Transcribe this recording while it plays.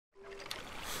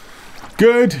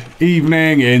Good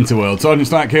evening, Interworld. Sergeant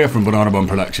Stack here from Banana Bun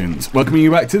Productions. Welcoming you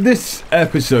back to this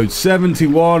episode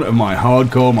 71 of my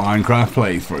hardcore Minecraft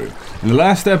playthrough. In the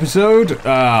last episode,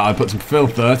 I put some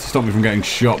filth there to stop me from getting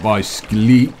shot by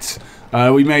Skeleet.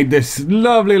 We made this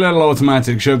lovely little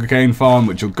automatic sugarcane farm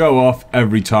which will go off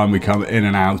every time we come in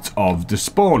and out of the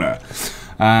spawner.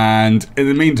 And in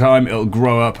the meantime, it'll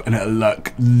grow up and it'll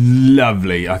look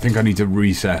lovely. I think I need to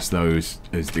recess those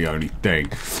is the only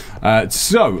thing.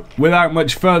 So, without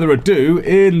much further ado,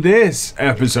 in this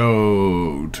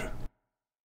episode...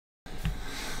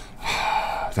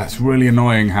 That's really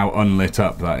annoying how unlit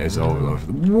up that is all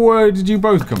over. Where did you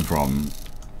both come from?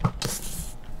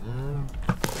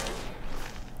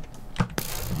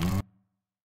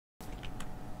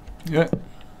 Yeah.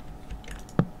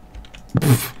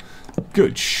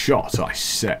 Good shot, I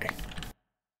say.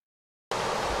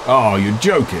 Oh, you're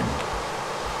joking.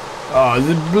 Oh,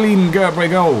 the bleeding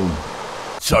Gertbrake old.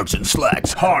 Sergeant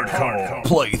Slack's hardcore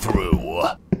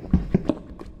playthrough.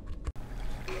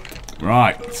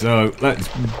 Right, so let's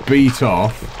beat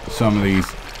off some of these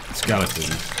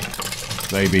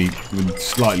skeletons. Maybe with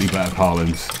slightly better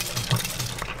parlance.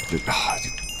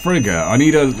 Frigga, I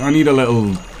need a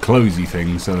little closey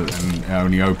thing so that it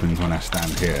only opens when I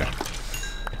stand here.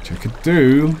 Which I could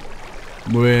do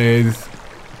with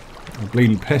a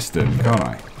bleeding piston, can't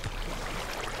I?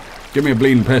 Give me a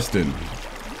bleeding piston.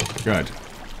 Good.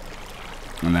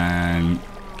 And then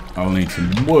I'll need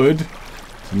some wood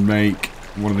to make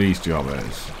one of these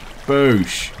jobbers.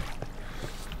 Boosh.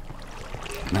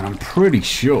 And I'm pretty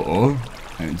sure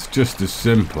it's just as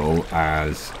simple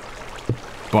as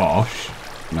Bosch.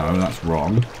 No, that's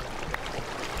wrong.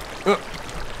 Oh,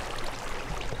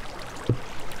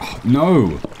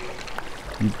 no.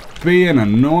 You're being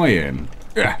annoying.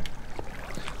 There's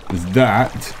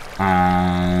that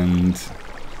and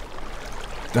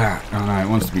that. Oh no, it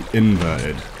wants to be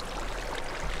inverted.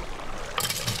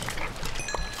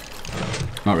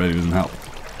 That really doesn't help.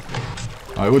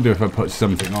 I would do if I put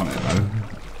something on it though.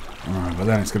 But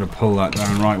then it's going to pull that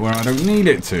down right where I don't need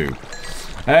it to.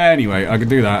 Anyway, I could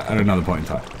do that at another point in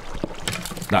time.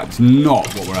 That's not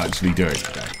what we're actually doing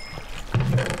today.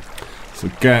 So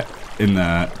get in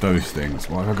there those things.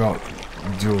 What have I got?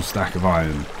 A dual stack of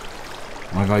iron.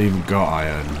 Why have I even got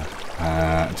iron?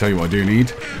 I'll tell you what I do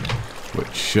need.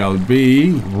 Which shall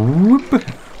be... Whoop.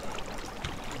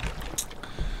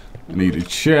 I need a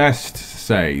chest,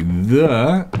 say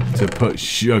the, to put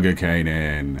sugarcane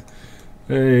in.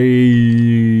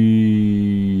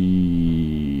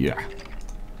 Yeah.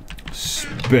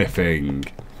 Spiffing.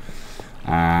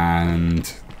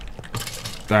 And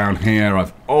down here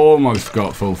I've almost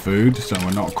got full food, so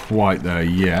we're not quite there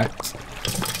yet.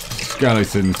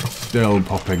 Skeletons still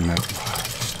popping there.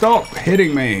 Stop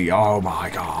hitting me! Oh my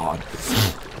god.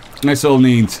 This all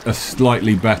needs a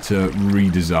slightly better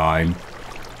redesign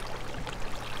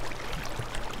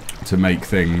to make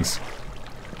things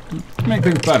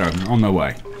better on their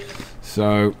way.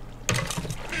 So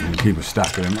I'm gonna keep a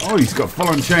stack of them. Oh, he's got full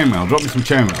on chainmail. Drop me some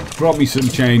chainmail. Drop me some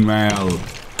chainmail.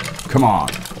 Come on.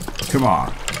 Come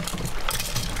on.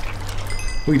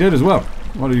 Oh, he did as well.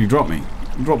 What did he drop me?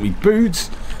 He dropped me boots,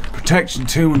 protection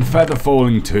 2 and feather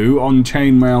falling 2 on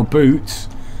chainmail boots.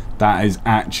 That is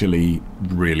actually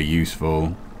really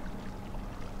useful.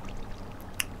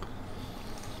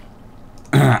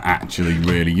 Actually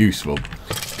really useful.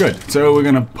 Good. So we're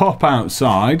going to pop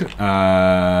outside.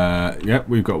 Yep,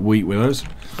 we've got wheat with us.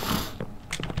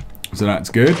 So that's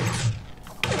good.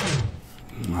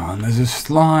 Oh, and there's a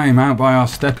slime out by our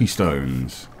steppy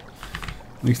stones.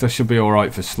 At least I should be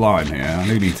alright for slime here. I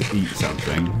do need to eat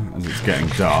something as it's getting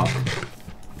dark.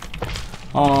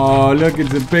 Oh, look,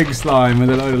 it's a big slime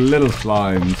with a load of little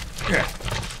slimes. Yeah.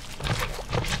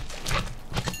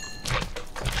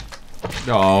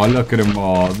 Oh, look at them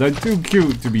all. They're too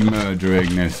cute to be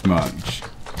murdering this much.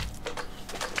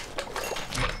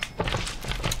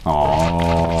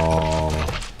 Oh.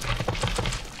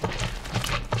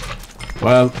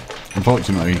 Well,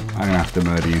 unfortunately, I'm going to have to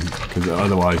murder you, because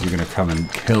otherwise you're going to come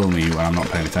and kill me when I'm not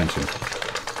paying attention.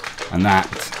 And that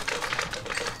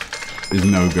is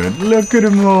no good. Look at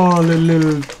them all, the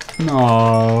little...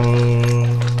 No.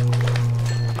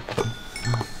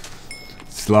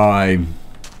 Slime.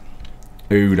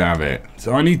 Who'd have it?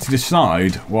 So I need to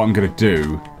decide what I'm going to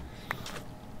do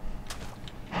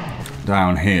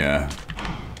down here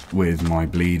with my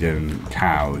bleeding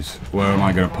cows. Where am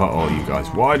I going to put all you guys?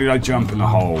 Why did I jump in the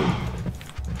hole?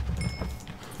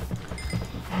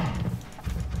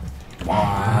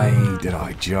 Why did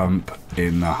I jump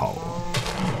in the hole?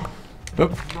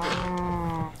 Oop.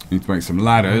 Need to make some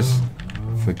ladders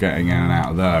for getting in and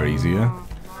out of there easier.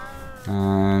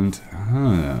 And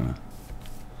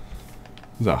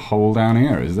there's a hole down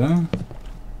here, is there?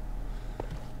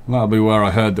 That'll be where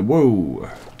I heard the whoa.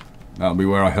 That'll be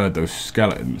where I heard those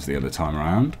skeletons the other time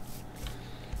around.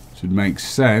 Should make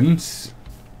sense.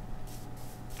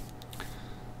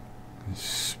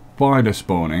 Spider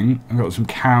spawning. I've got some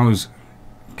cows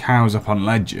up on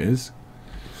ledges.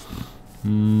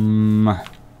 And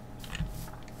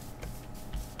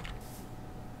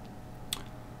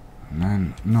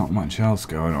then not much else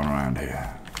going on around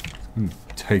here.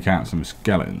 Take out some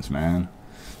skeletons, man.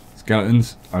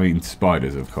 Skeletons? I mean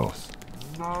spiders, of course.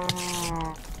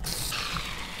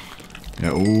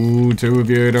 Yeah, ooh, two of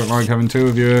you. Don't like having two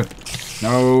of you.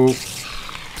 No.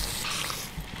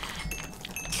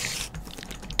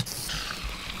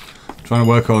 Trying to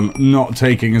work on not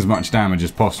taking as much damage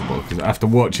as possible, because after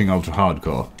watching Ultra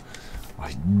Hardcore,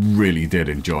 I really did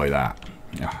enjoy that.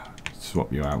 Yeah,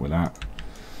 swap you out with that.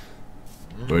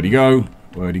 Where'd he go?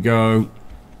 Where'd he go?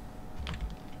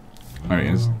 There he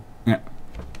is. Yeah.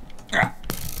 Ah.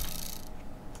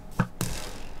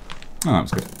 Oh, that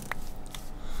was good.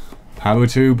 Power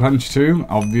 2, punch 2,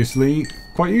 obviously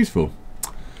quite useful.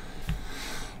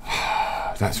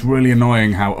 That's really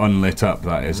annoying how unlit up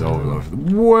that is all over.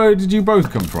 Where did you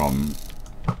both come from?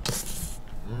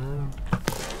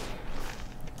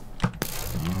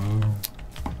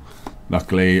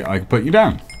 Luckily, I could put you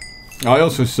down. I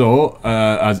also saw,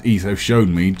 as Etho showed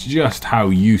me, just how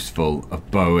useful a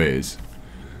bow is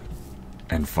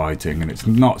in fighting, and it's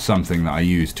not something that I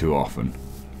use too often.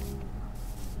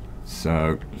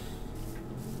 So,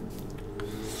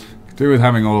 could do with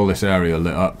having all this area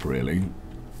lit up, really.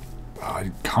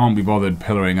 I can't be bothered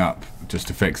pillaring up just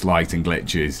to fix lighting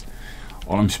glitches.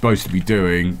 All I'm supposed to be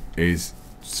doing is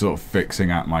sort of fixing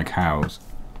out my cows.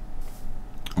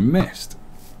 I missed.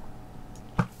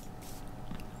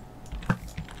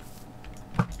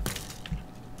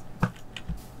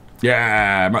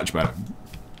 Yeah, much better.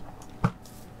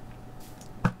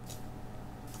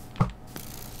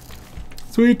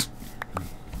 Sweet.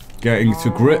 Getting to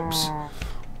grips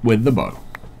with the bow.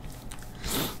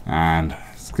 And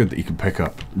it's good that you can pick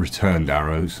up returned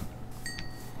arrows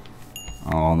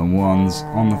on the ones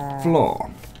on the floor.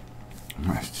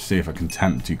 Let's see if I can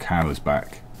tempt two cows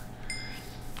back.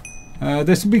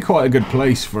 This would be quite a good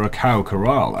place for a cow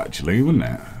corral, actually, wouldn't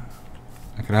it?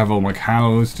 I could have all my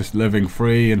cows just living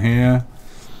free in here.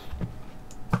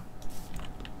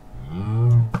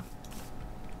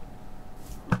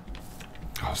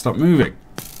 Oh, stop moving.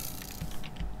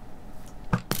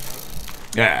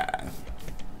 Yeah.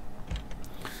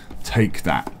 Take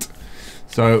that.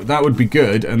 So that would be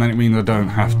good, and then it means I don't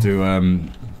have to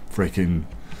freaking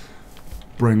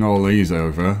bring all these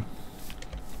over,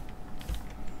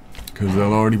 because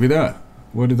they'll already be there.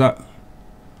 Where did that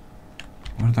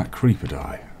creeper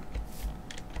die?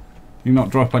 Did you not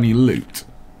drop any loot?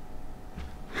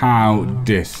 How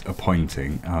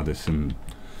disappointing. Oh, there's some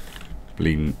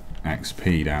bleeding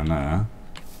XP down there.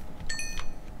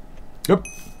 Yep.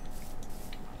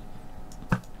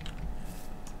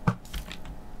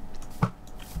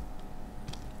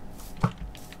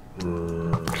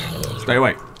 Stay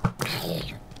away.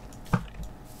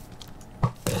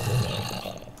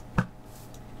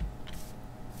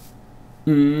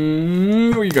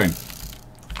 Where are you going?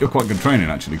 You're quite good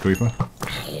training, actually, creeper.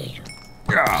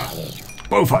 Yeah.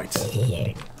 Bow fights.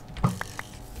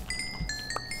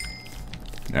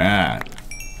 Yeah.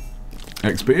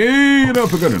 XP and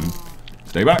up a good one.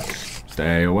 Stay back.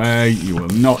 Stay away. You will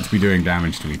not be doing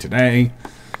damage to me today.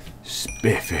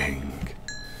 Spiffing.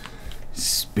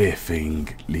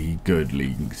 Spiffingly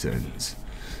goodly sense.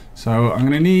 So I'm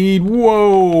going to need...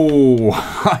 Whoa!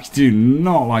 I do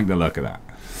not like the look of that.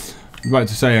 I was about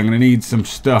to say I'm going to need some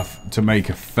stuff to make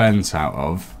a fence out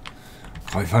of.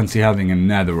 I fancy having a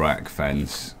netherrack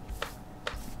fence.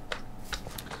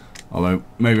 Although,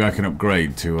 maybe I can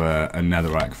upgrade to a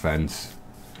netherrack fence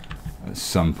at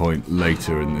some point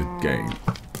later in the game.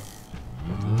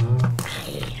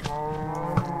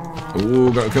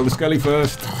 Oh, gotta kill the skelly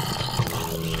first.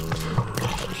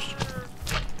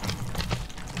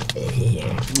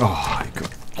 Oh, he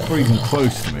got freaking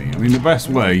close to me. I mean, the best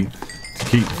way to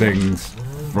keep things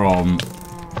from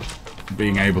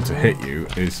being able to hit you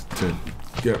is to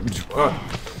get...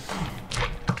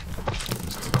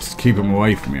 just keep them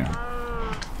away from you.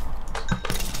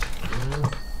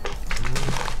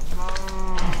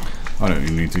 I don't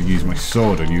even need to use my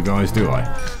sword on you guys, do I?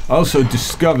 I also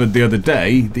discovered the other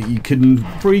day that you can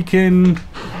freaking...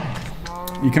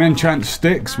 You can enchant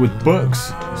sticks with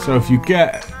books. So if you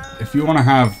get... If you want to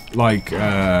have, like,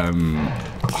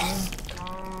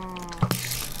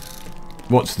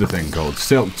 what's the thing called?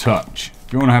 Silk Touch.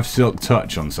 If you want to have silk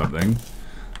touch on something,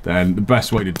 then the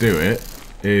best way to do it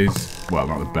is, well,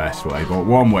 not the best way, but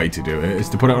one way to do it is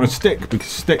to put it on a stick, because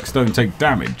sticks don't take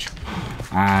damage.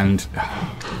 And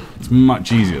it's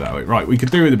much easier that way. Right, we could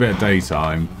do with a bit of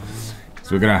daytime,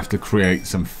 so we're going to have to create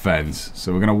some fence.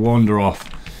 So we're going to wander off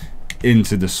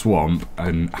into the swamp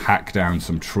and hack down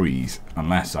some trees,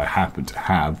 unless I happen to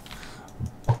have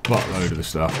a buttload of the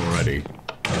stuff already.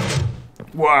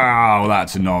 Wow,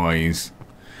 that's a noise.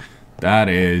 That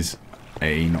is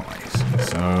a noise.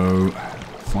 So,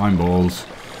 slime balls.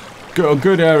 A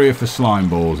good area for slime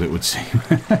balls, it would seem.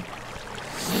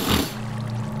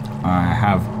 I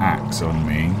have axe on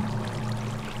me.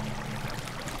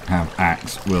 Have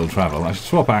axe, will travel. I should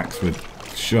swap axe with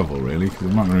shovel, really, because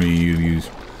I'm not going to use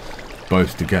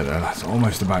both together. That's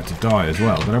almost about to die as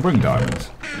well. Did I bring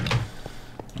diamonds?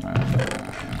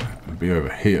 It'd be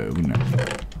over here, wouldn't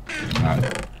it?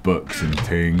 Books and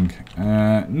ting.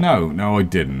 No, I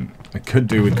didn't. I could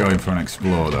do with going for an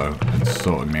explore, though, and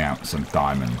sorting me out some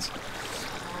diamonds.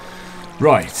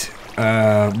 Right.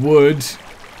 Wood.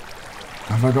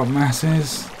 Have I got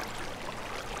masses?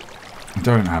 I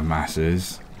don't have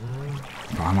masses.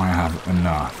 But I might have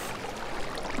enough.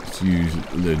 Let's use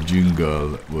the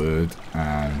jungle wood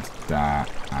and that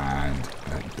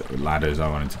and ladders I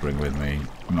wanted to bring with me.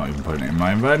 I'm not even putting it in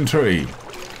my inventory.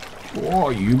 What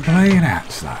are you playing at,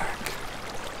 Slack?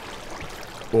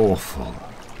 Awful.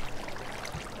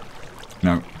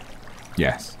 No.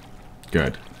 Yes.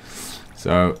 Good.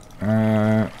 So,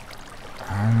 how do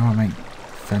I make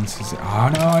fences?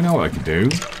 Oh, no, I know what I can do.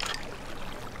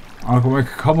 I can make a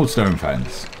cobblestone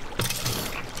fence.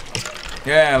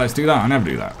 Yeah, let's do that. I never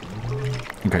do that.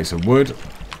 Okay, so wood.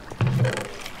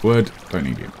 Wood. Don't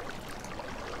need you.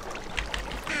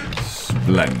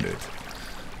 Splendid.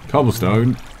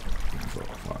 Cobblestone. 4,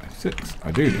 5, 6.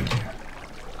 I do need you.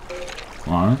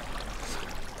 1,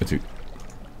 2.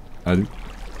 I do.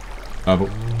 Apple.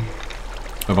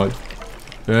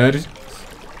 5. There it is.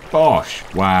 Bosh.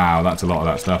 Wow, that's a lot of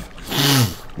that stuff.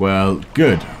 Well,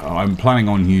 good. I'm planning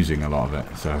on using a lot of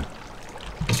it, so.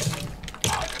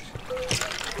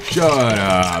 Shut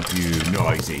up, you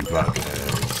noisy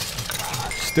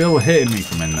buggers. Still hitting me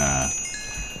from in there.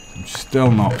 I'm still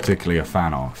not particularly a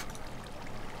fan of.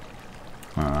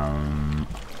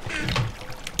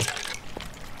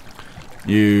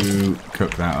 You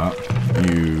cook that up.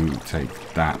 You take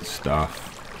that stuff,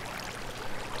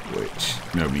 which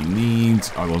nobody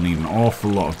needs. I will need an awful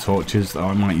lot of torches, though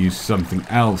I might use something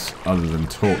else other than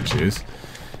torches.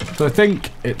 So I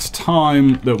think it's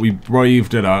time that we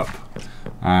braved it up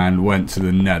and went to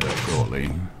the nether shortly.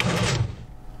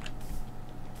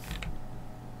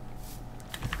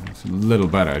 It's a little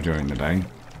better during the day.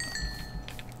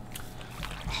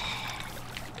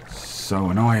 So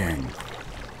annoying.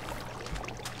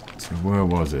 So where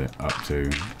was it up to?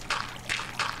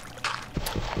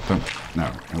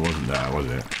 No, it wasn't there, was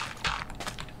it?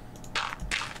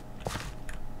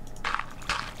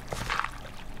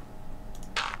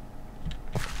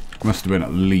 Must have been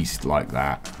at least like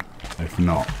that. If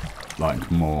not, like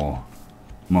more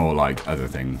like other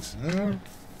things.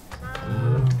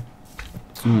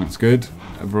 That's good.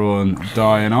 Everyone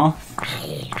dying off.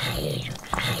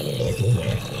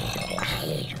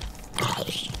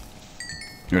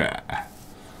 Yeah.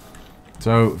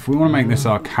 So, if we want to make this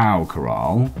our cow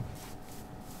corral,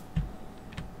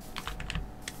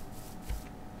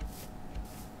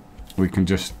 we can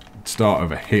just start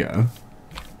over here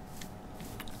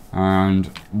and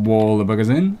wall the buggers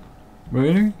in.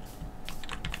 Really?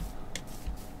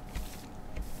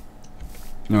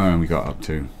 No, we got up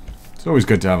to. It's always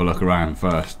good to have a look around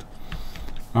first.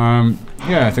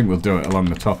 Yeah, I think we'll do it along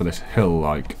the top of this hill,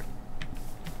 like.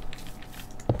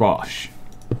 Bosh.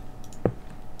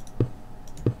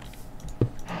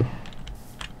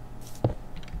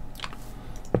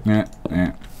 Yeah.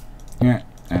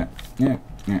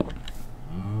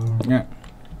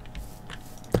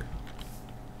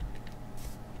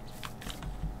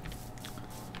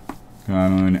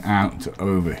 Going out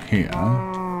over here.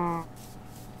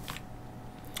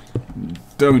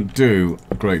 Don't do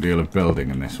a great deal of building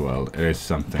in this world. It is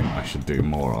something I should do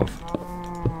more of.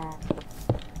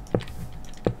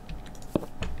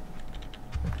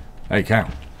 Hey cow,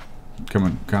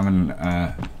 come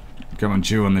and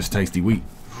chew on this tasty wheat.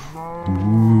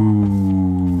 Ooh.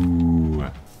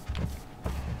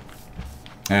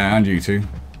 Yeah, and you too.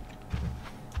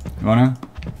 You wanna?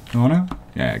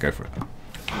 Yeah, go for it.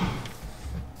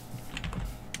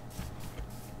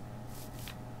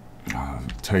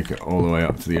 Take it all the way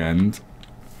up to the end.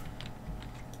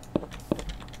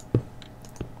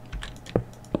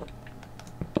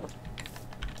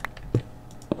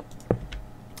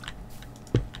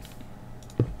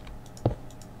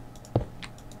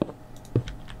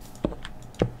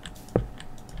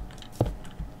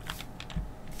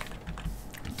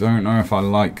 don't know if I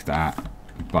like that,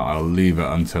 but I'll leave it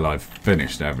until I've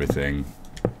finished everything,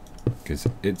 because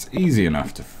it's easy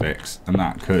enough to fix, and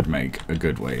that could make a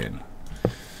good way in.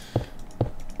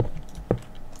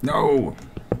 No!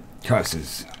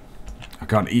 Curses. I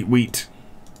can't eat wheat.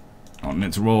 Not in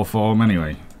its raw form,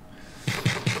 anyway.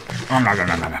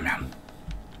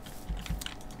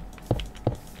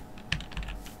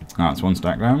 That's one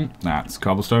stack down. That's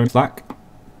cobblestone stack.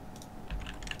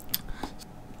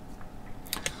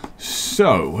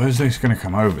 So, where's this going to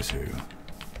come over to?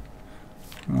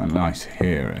 Oh, nice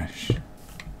here-ish.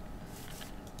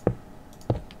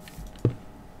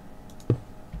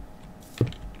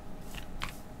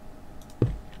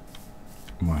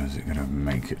 Where is it going to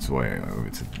make its way over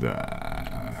to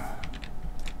there?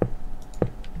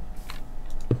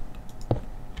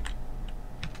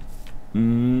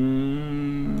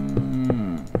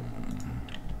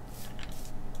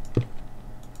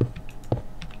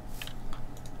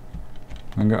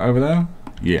 And go over there?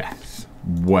 Yes.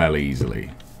 Well,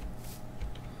 easily.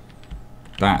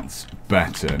 That's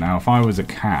better. Now, if I was a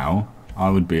cow, I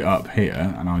would be up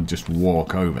here and I'd just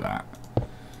walk over that.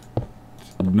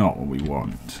 It's not what we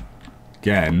want.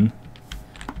 Again,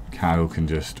 cow can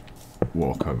just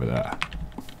walk over there.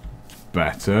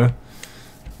 Better.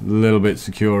 A little bit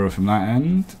securer from that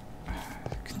end.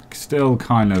 Still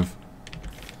kind of...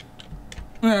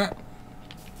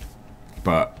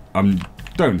 But I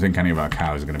don't think any of our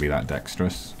cows are going to be that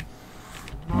dexterous.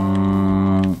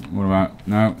 What about...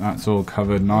 No, that's all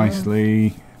covered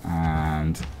nicely.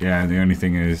 And yeah, the only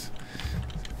thing is,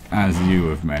 as you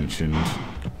have mentioned,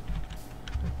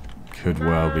 could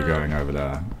well be going over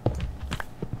there.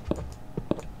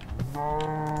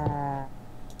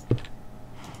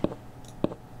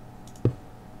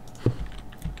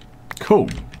 Cool.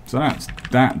 So that's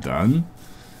that done.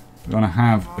 We're going to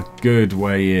have a good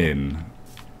way in.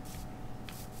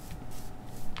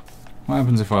 What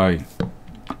happens if I...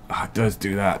 Oh, it does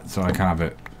do that, so I can have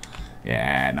it.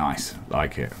 Yeah, nice.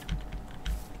 Like it.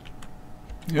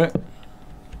 Yeah.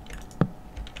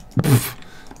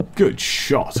 Good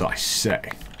shot, I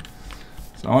say.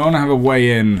 So I want to have a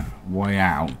way in, way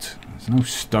out. There's no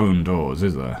stone doors,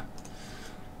 is there?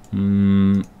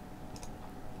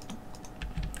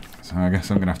 So I guess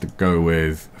I'm going to have to go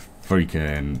with a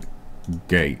freaking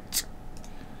gate.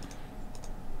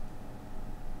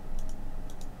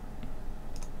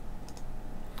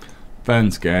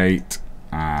 Fence gate,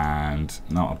 and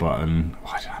not a button.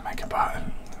 Why did I make a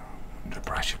button? I wanted a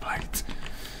pressure plate.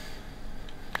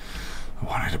 I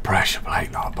wanted a pressure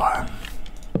plate, not a button.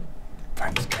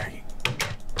 Fence gate.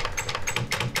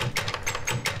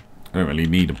 I don't really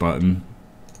need a button,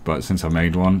 but since I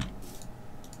made one,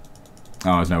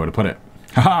 oh, there's nowhere to put it.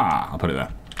 Haha! I'll put it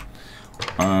there.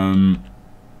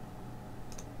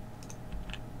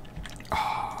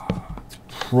 It's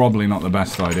probably not the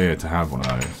best idea to have one of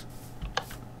those,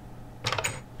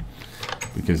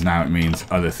 because now it means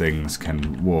other things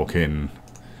can walk in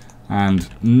and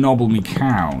nobble me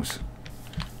cows,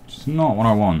 which is not what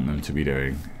I want them to be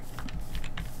doing.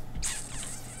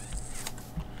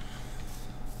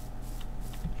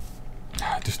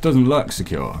 It just doesn't look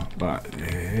secure, but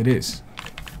it is.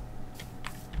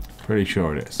 Pretty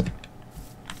sure it is.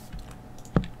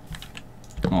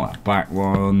 All the back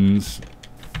ones.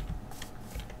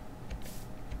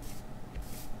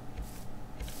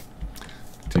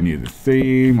 Continue the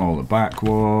theme, all the back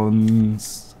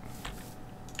ones.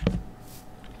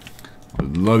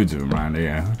 There's loads of them around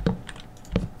here.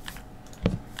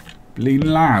 Bleeding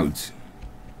loud.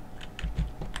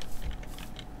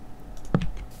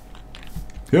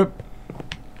 Yep.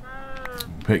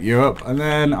 Pick you up, and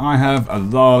then I have a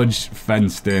large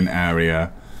fenced in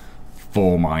area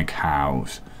for my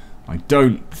cows. I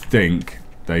don't think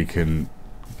they can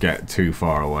get too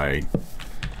far away,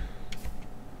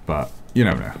 but you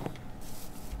never know.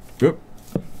 Yep.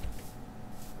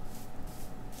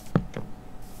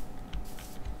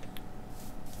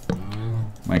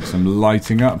 Make some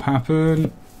lighting up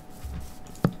happen.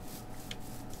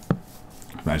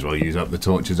 Might as well use up the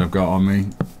torches I've got on me.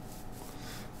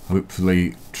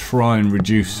 Hopefully try and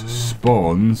reduce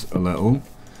spawns a little,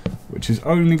 which is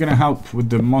only going to help with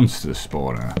the monster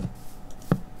spawner.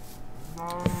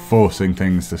 Forcing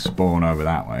things to spawn over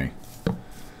that way.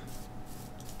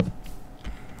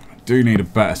 I do need a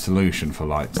better solution for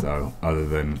lights though, other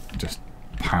than just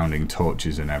pounding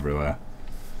torches in everywhere.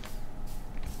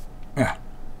 Yeah,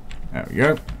 there we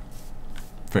go.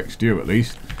 Fixed you at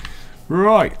least.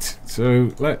 Right,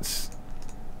 so let's...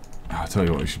 I'll tell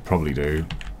you what we should probably do.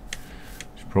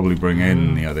 We should probably bring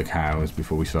in the other cows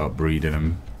before we start breeding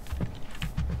them.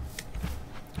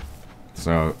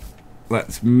 So,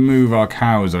 let's move our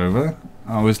cows over.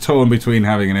 I was torn between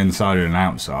having an inside and an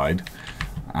outside,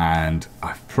 and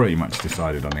I've pretty much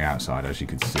decided on the outside, as you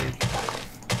can see.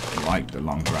 I like the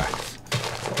long grass.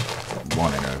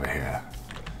 Want it over here.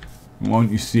 Want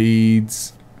your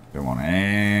seeds. Don't want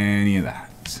any of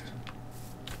that.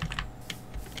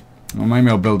 Well, maybe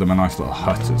I'll build them a nice little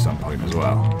hut at some point as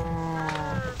well.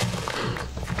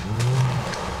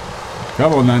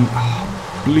 Come on then.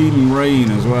 Oh, bleeding rain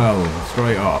as well.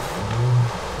 Straight off.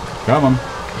 Come on.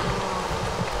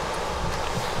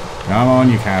 Come on,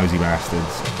 you cowsy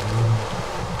bastards.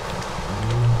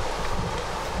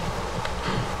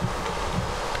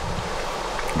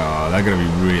 Oh, they're going to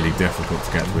be really difficult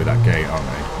to get through that gate, aren't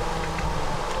they?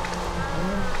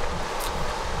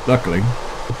 Luckily,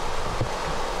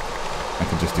 I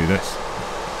can just do this.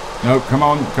 No, come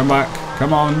on, come back.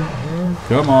 Come on.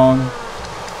 Come on.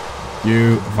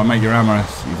 You, if I make your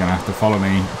amorous, you're going to have to follow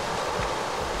me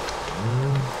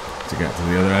to get to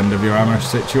the other end of your amorous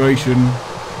situation.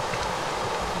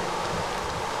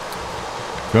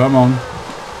 Come on.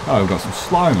 Oh, we've got some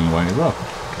slime in the way as well.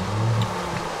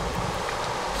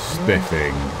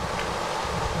 Spiffing.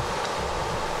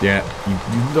 Yeah, you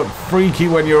look freaky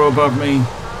when you're above me.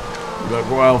 You look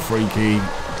well freaky.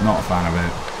 Not a fan of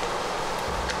it.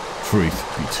 Truth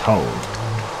be told.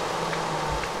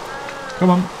 Come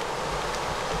on.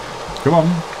 Come on.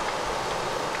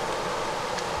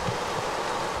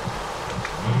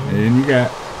 In you get.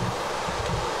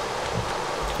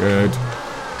 Good.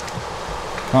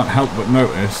 Can't help but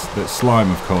notice that slime,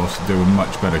 of course, do a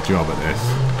much better job at this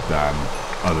than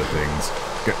other things.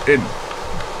 Get in.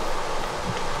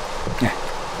 Yeah.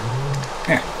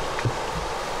 Yeah.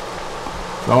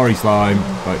 Sorry, slime,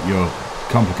 but you're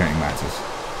complicating matters.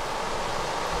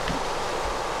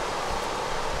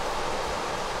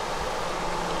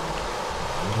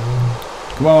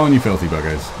 Come on, you filthy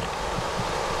buggers.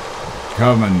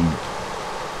 Come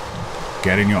and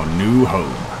get in your new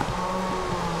home.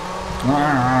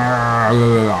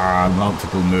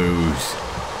 Multiple moves.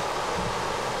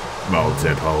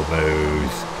 Multiple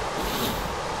moves.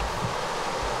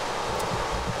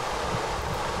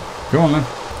 Come on then.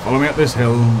 Follow me up this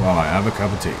hill while I have a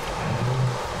cup of tea.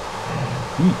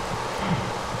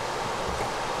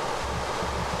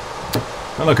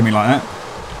 Don't look at me like that.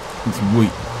 It's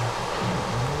wheat.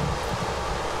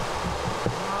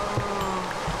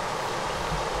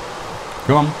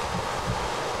 Come on.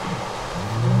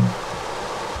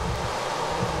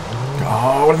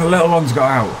 Oh, one of the little ones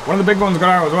got out. One of the big ones got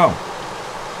out as well.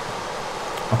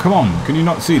 Oh, come on. Can you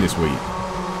not see this wheat?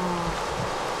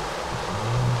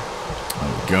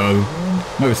 There we go.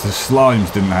 Notice the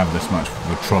slimes didn't have this much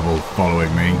of a trouble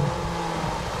following me.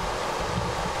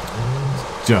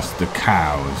 It's just the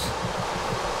cows.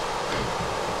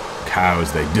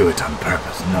 Cows, they do it on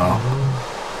purpose. No.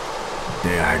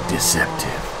 They are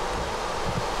deceptive.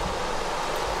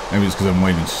 Maybe it's because I'm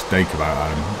waiting steak about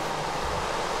Adam.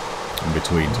 In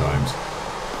between times.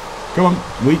 Come on,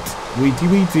 wheat, wheaty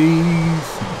wheaties.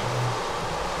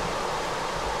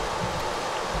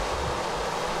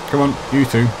 Come on, you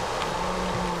two.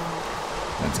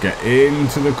 Let's get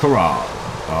into the corral.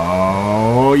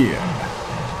 Oh yeah.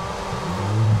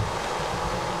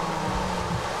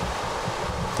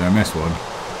 Did I miss one?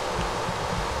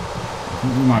 I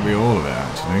think it might be all of it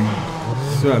actually.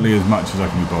 Certainly as much as I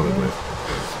can be bothered with.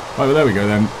 Right, well there we go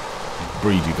then.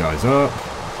 Breed you guys up.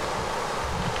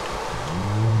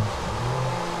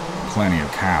 Plenty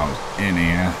of cows in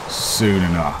here soon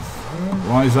enough.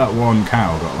 Why has that one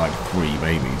cow got like 3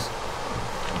 babies?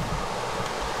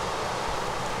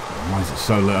 Why is it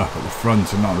so lit up at the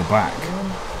front and not the back?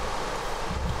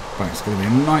 But it's going to be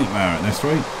a nightmare at this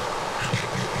rate.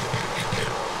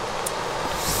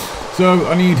 So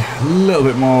I need a little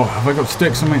bit more. Have I got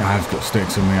sticks on me? I have got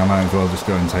sticks on me. I might as well just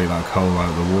go and take that coal out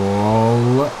of the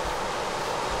wall.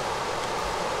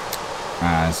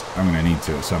 As I'm going to need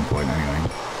to at some point anyway.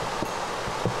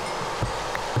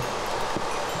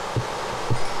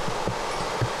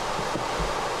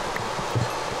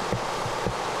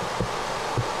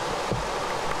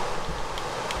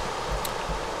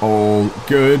 All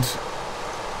good.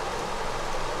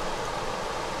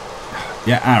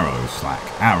 Yeah, arrows, Slack.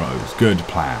 Arrows. Good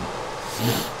plan.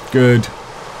 Good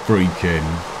freaking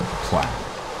plan.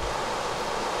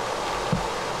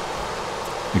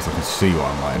 At least I can see what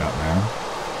I'm lighting up now.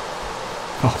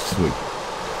 Oh, sweet.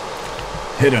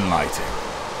 Hidden lighting.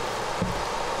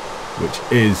 Which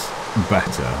is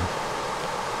better.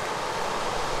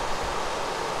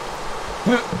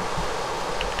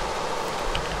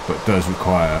 But does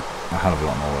require a hell of a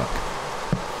lot more work.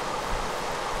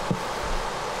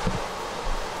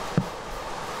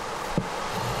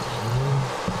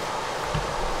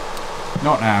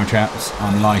 Not now, chaps.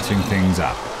 I'm lighting things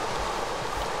up.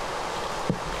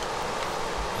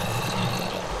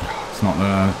 It's not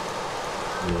the...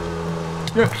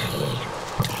 Yeah.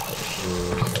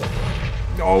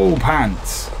 Oh,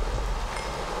 pants!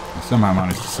 I somehow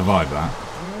managed to survive that.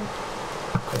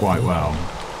 Quite well.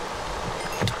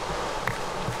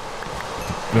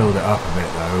 Build it up a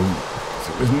bit though.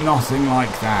 So it was nothing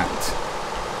like that.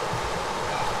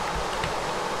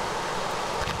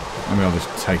 Maybe I'll just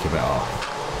take a bit off.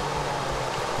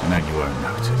 And then you won't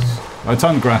notice. By the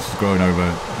time the grass is growing over,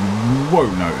 you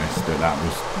won't notice that that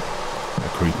was a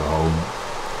creeper hole.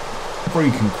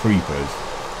 Freaking creepers.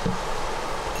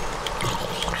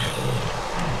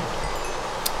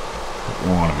 Put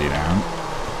one of you down.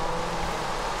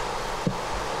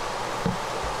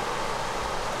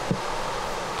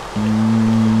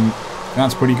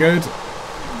 That's pretty good.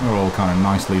 They're all kind of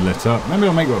nicely lit up. Maybe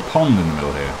I'll make a pond in the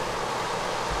middle here.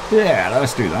 Yeah,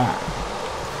 let's do that.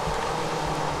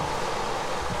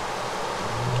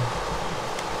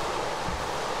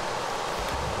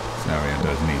 This area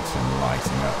does need some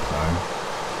lighting up though.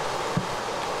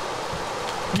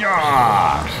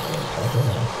 Yeah!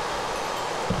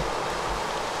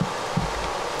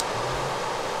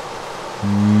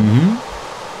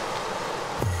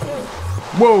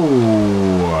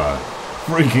 Whoa!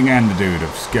 Freaking antidote of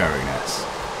scariness.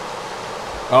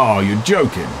 Oh, you're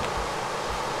joking.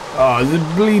 Oh, the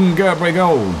bleeding Gertbrig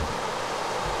hole.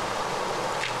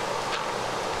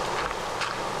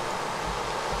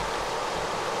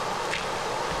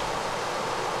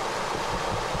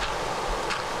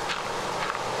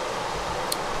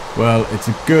 Well, it's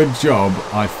a good job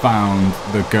I found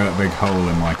the Gertbrig hole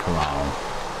in my corral.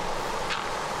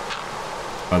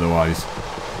 Otherwise,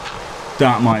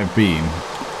 that might have been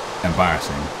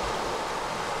embarrassing.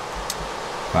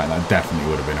 In fact, that definitely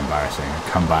would have been embarrassing. I'd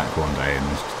come back one day and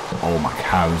just, all my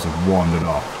cows have wandered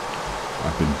off.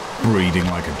 I've been breeding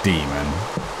like a demon.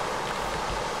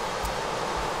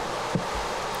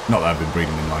 Not that I've been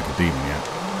breeding like a demon yet.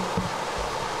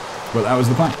 But that was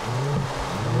the plan.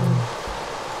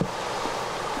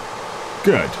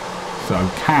 Good. So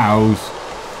cows,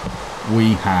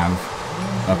 we have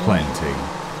aplenty.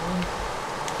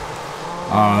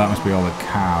 Oh, that must be all the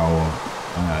cow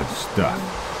stuff.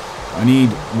 I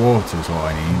need water is what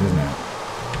I need, isn't it?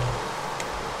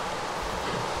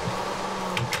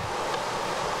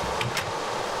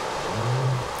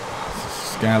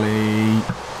 Skelly.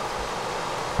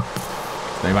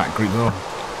 Stay back, creeper.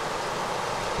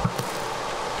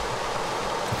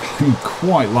 I'm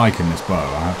quite liking this bow,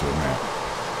 I have to admit.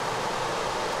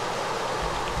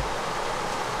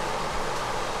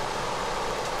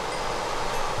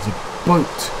 There's a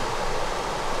boat.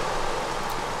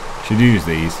 Should use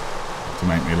these to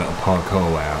make me a little parkour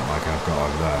way out like I've got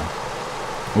over there.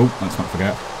 Oh, let's not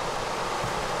forget.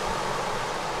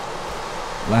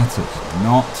 Let us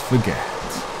not forget.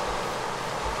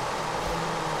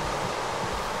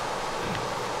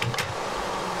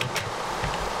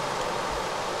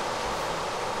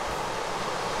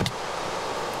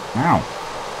 Ow.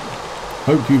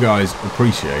 Hope you guys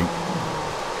appreciate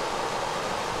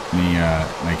me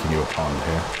making you a pond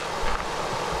here.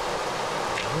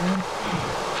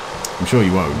 I'm sure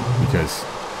you won't, because,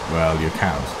 well, you're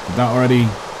cows. Did that already?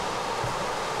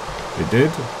 It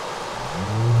did?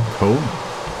 Cool.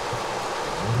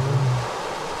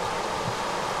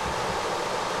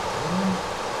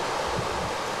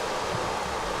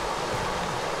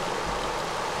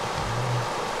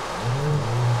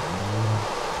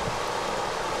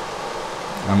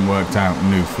 I haven't worked out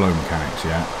new flow mechanics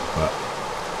yet, but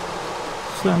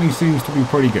certainly seems to be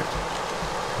pretty good.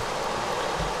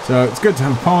 So it's good to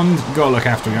have a pond, you've got to look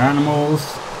after your animals,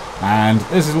 and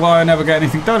this is why I never get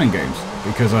anything done in games,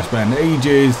 because I spend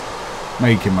ages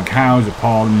making my cows a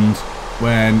pond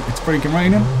when it's freaking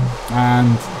raining,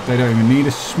 and they don't even need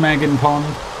a smegging pond.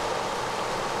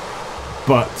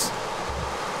 But,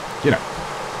 you know,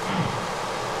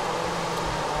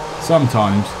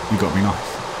 sometimes you've got to be nice.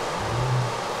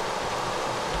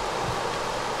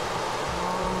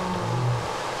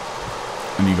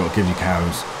 And you've got to give your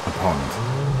cows a pond.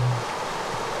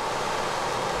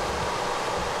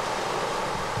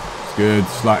 It's good,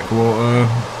 slack water.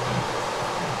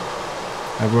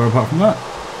 Everywhere apart from that.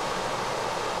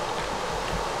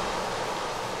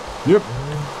 Yep.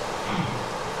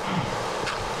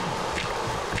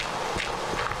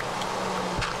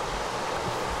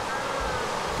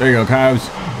 There you go, cows.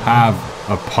 Have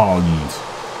a pond.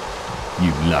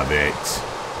 You love it.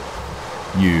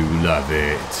 You love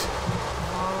it.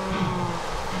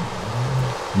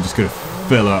 I'm just going to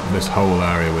fill up this whole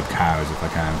area with cows if I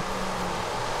can.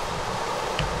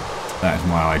 That's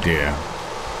my idea.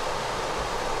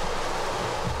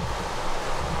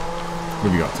 What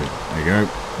have you got to? There you go.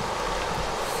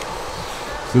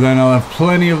 So then I'll have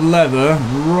plenty of leather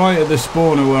right at the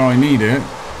spawner where I need it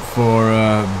for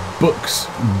books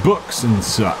and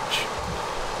such.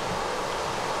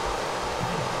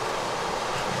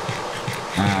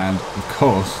 And of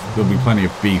course there'll be plenty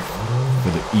of beef for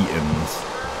the eatings.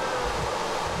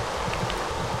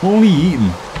 Only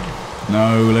eating.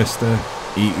 No, Lister.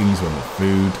 Eating's when the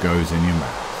food goes in your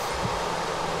mouth.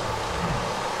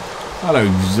 Hello,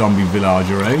 zombie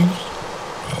villager, eh?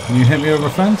 Can you hit me over a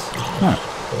fence? No.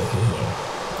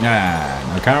 Yeah,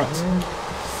 no carrots.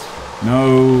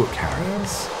 No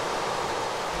carrots.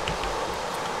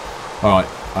 Alright,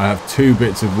 I have 2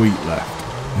 bits of wheat left.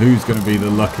 Who's going to be the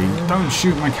lucky? Don't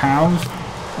shoot my cows.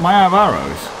 Am I out of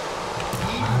arrows?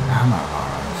 I'm out of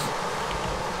arrows.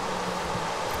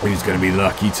 Who's going to be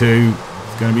lucky too?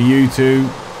 It's going to be you two.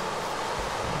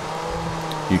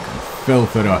 You can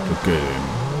filth it up a good.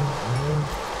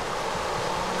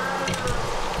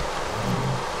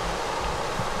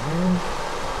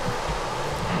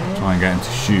 Try and get him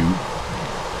to shoot.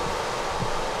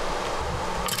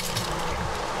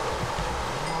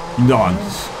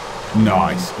 Nice.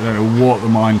 Nice. I don't know what the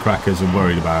Minecrackers are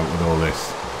worried about with all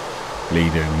this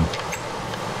bleeding.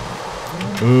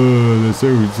 Oh, they're so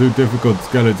difficult,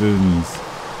 skeletons.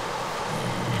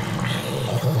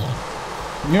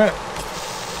 Yeah.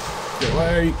 Get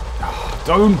away.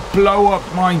 Don't blow up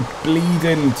my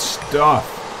bleeding stuff.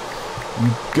 You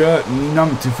girt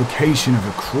numptification of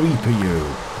a creeper, you.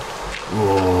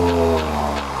 Oh.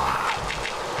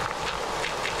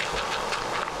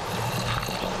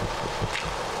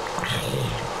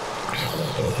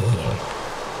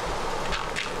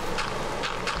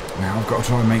 Now I've got to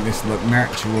try and make this look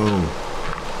natural.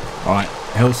 Alright,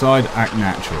 hillside, act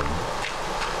natural.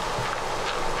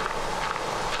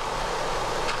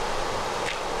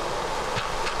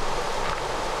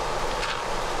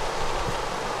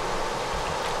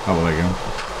 Oh, well, there you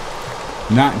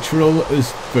go. Natural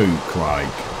as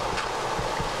folk-like.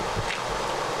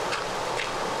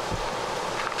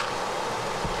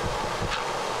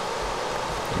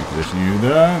 Position you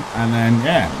there, and then,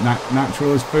 yeah,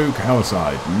 natural as folk,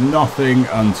 hillside. Nothing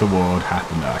untoward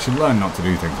happened there. I should learn not to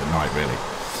do things at night, really.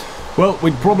 Well,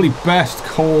 we'd probably best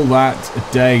call that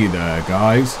a day there,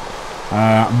 guys.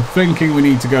 I'm thinking we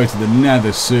need to go to the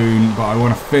Nether soon, but I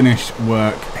want to finish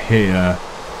work here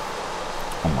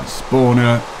on my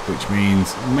spawner, which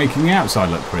means making the outside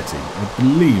look pretty. I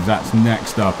believe that's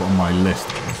next up on my list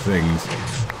of things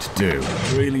to do.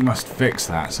 I really must fix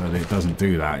that so that it doesn't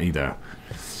do that either.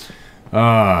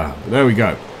 There we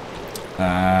go.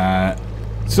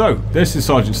 So, this is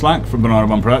Sergeant Slack from Banana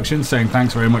Bun Productions saying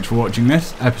thanks very much for watching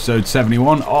this, episode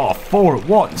 71, 4 at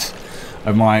once,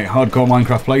 of my hardcore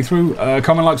Minecraft playthrough.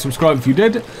 Comment, like, subscribe if you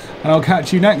did, and I'll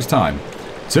catch you next time.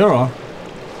 Ta-ra!